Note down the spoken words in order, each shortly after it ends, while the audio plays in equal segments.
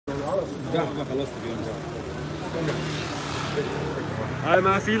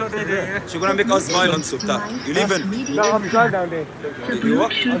She's gonna make us violent, Sultan. You leaving? No, I'm driving down there. You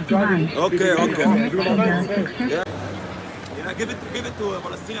what? I'm driving. Okay, okay. Yeah. Give it to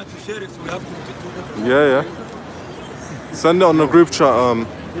Palestinian to share it, so we have to Yeah. Send it on the group chat,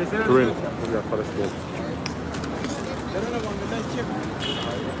 Kareem.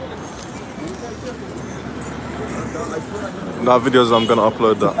 That videos, I'm gonna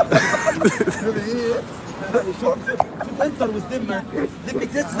upload that. enter with them, man. They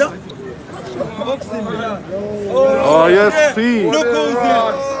make this up. Oh yes, see. Look who's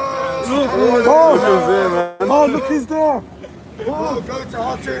there. Look who's there, man. Oh, look, he's there. Go to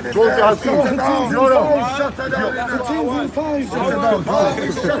Hatun. Go to Hatun. Shut her down. The team's inside. Shut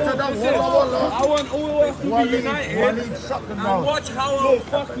her down. I want all of us to be united and watch how our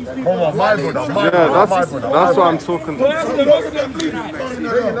fuck these people. Come on, my brother. Yeah, that's what I'm talking about. First the Muslims unite. Then we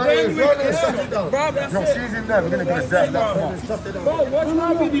Yo, she's in there. We're gonna get a set. Come on. bro, watch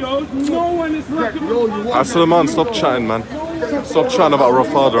my videos. No one is looking. Suleiman, stop chatting, man. Stop chatting about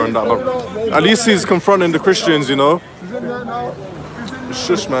Rafada and that, man. At least he's confronting the Christians, you know.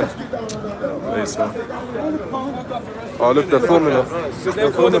 Shush, man. Please, man. Oh, look, they're filming us.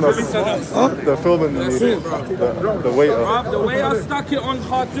 They're filming us. They're filming the waiter. The way I stuck it on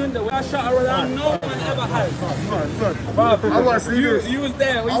Khartoum, the way I shot around, no one ever has. I want to see this. You was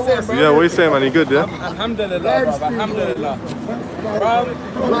there. What you saying, bro? Yeah, what you saying, man? You good, yeah? Alhamdulillah, bro. Alhamdulillah.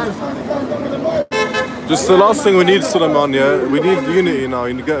 Just the last thing we need, Suleiman, yeah? We need unity now,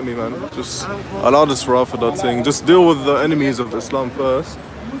 you get me, man? Just allow this Rafida thing. Just deal with the enemies of Islam first.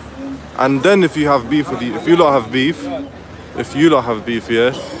 And then if you have beef with if you lot have beef,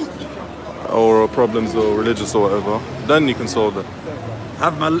 yeah? Or problems or religious or whatever, then you can solve it.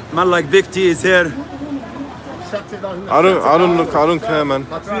 Have man like Big T is here. I don't care, man.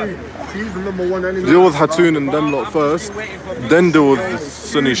 She's the number one enemy. Deal with Hatun and them lot first, then deal with the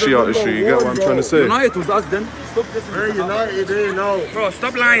Sunni Shia issue. You get what I'm trying to say? Unite with us then. We're united, they know. Bro,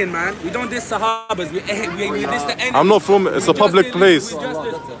 stop lying, man. We don't diss Sahabas. We diss the enemy. I'm not filming. It's a public place.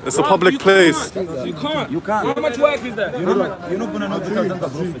 It's a public place. You can't. How much work is there? You're not gonna know better than the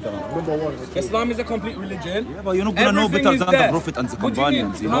Prophet. Number one. Islam is a complete religion. Yeah, but you're not gonna know better than the Prophet and the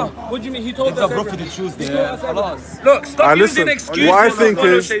companions, you know? What do you mean? He told If us the Prophet choose there, Look, stop using Listen, excuses. what I to think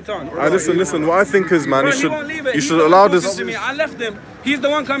follow is, Shaitan. listen. What I think is, man, Bro, he won't leave it. you He should won't allow come this. to me. I left him. He's the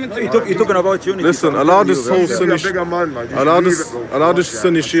one coming to me. You're talking about unity. Listen, allow this whole Sunni, Bigger man, man. allow this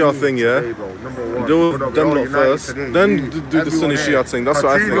Sunni Shia thing, yeah. Deal with them lot first, then do the Sunni Shia thing. That's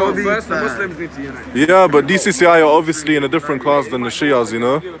what I think. First, the Muslims need to unite. Yeah, but DCCI are obviously in a different class than the Shias, you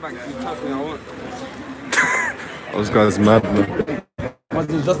know. Those guys mad, man.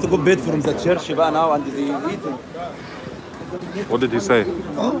 Just to go bed from the church now and they eating. What did he say? She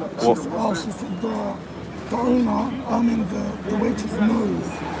said the owner, the waitress knows.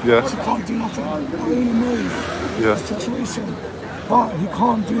 Yeah. She can't do nothing. The owner knows Yeah. the situation, but he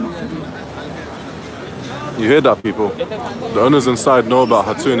can't do nothing. You hear that, people? The owners inside know about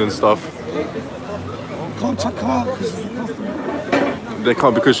Hatun and stuff. Can't check her out because she's a customer. They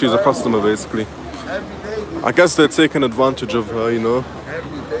can't because she's a customer, basically. I guess they're taking advantage of her, you know.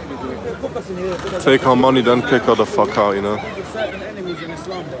 Take her money, then kick her the fuck out, you know. Certain enemies in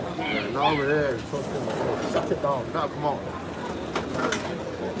Islam, bro. Now we're there. Shut it down. Now, come on.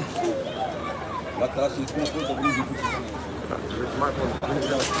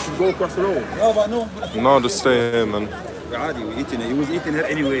 Go across the road. No, but no. No, just stay here, man. عادي, we eating it. He was eating her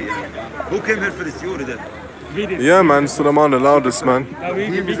anyway. Who came here for this Yuri then? Yeah, man, Suleiman allowed this, man.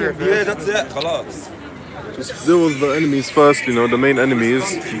 Yeah, that's it. خلاص. Just deal with the enemies first, you know, the main enemies.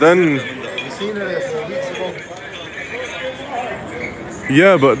 Then...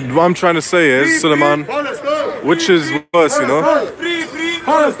 Yeah, but what I'm trying to say is, Suleiman, which is worse, you know?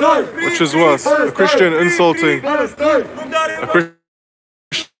 Which is worse? A Christian insulting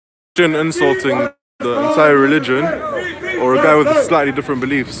the entire religion, or a guy with slightly different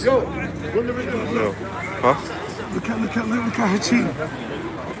beliefs? No. Huh? Look at Hachim.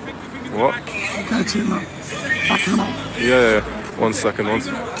 What? Look at Hachim. Back him up. Yeah. 1 second. You're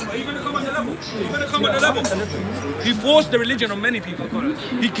gonna come at the level. He forced the religion on many people.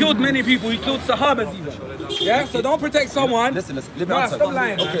 He killed many people. He killed Sahabas even. Yeah, so don't protect someone. Listen, let me Nah, answer. stop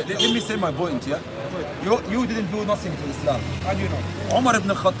lying. Okay, let me say my point, yeah? You didn't do nothing to Islam. How do you know? Umar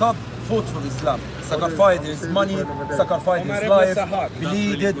ibn Khattab fought for Islam. Sacrificed his money, sacrificed his life,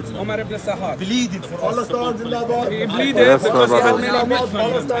 bleeded. Umar ibn Sahab. Bleeded for us. He bleeded Yes, because he had brother. many nits from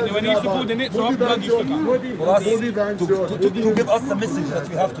him. And when he used to pull the nits off, blood used to come. For us to give us the message that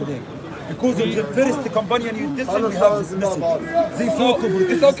we have today. Because of the first companion you dissing, we have this message. They fought to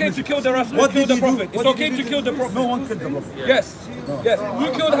protect It's okay to kill the Rasul, kill the Prophet. It's okay to kill the Prophet. No one killed the Prophet. Yes, yes. Who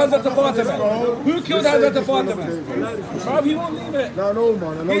killed Hazrat Fatima? Who killed Hazrat Fatima? Bro, he won't leave it. No,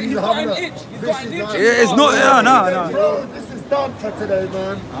 man. He's got an itch. He's got an itch. It's not, no. Bro, this is done for today,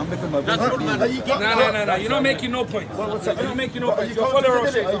 man. I'm making my best. No. You're not making no points. You're not making no points. You're a follower of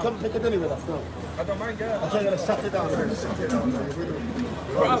You Shaitan. come Piccadilly with us, no. I don't mind, yeah. Okay, I'm gonna shut it down.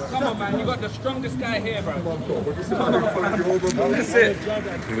 Bro, come on, man. You got the strongest guy here, bro. That's it.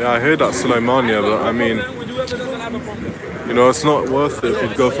 Yeah, I hear that, Soleimania, but I mean, With whoever doesn't have a problem. you know, it's not worth it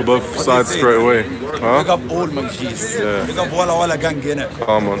if you go for both sides straight away. Big Huh? up all Manjis. Yeah. Big up Walla gang in it.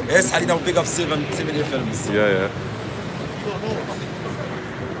 Come on. Yes, I know big up 7 films. Yeah.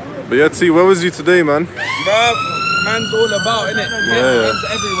 But yeah, T, where was you today, man? Bro, man's all about, innit? Yeah. Man's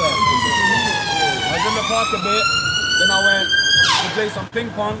everywhere. I was in the park a bit, then I went to play some ping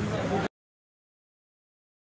pong.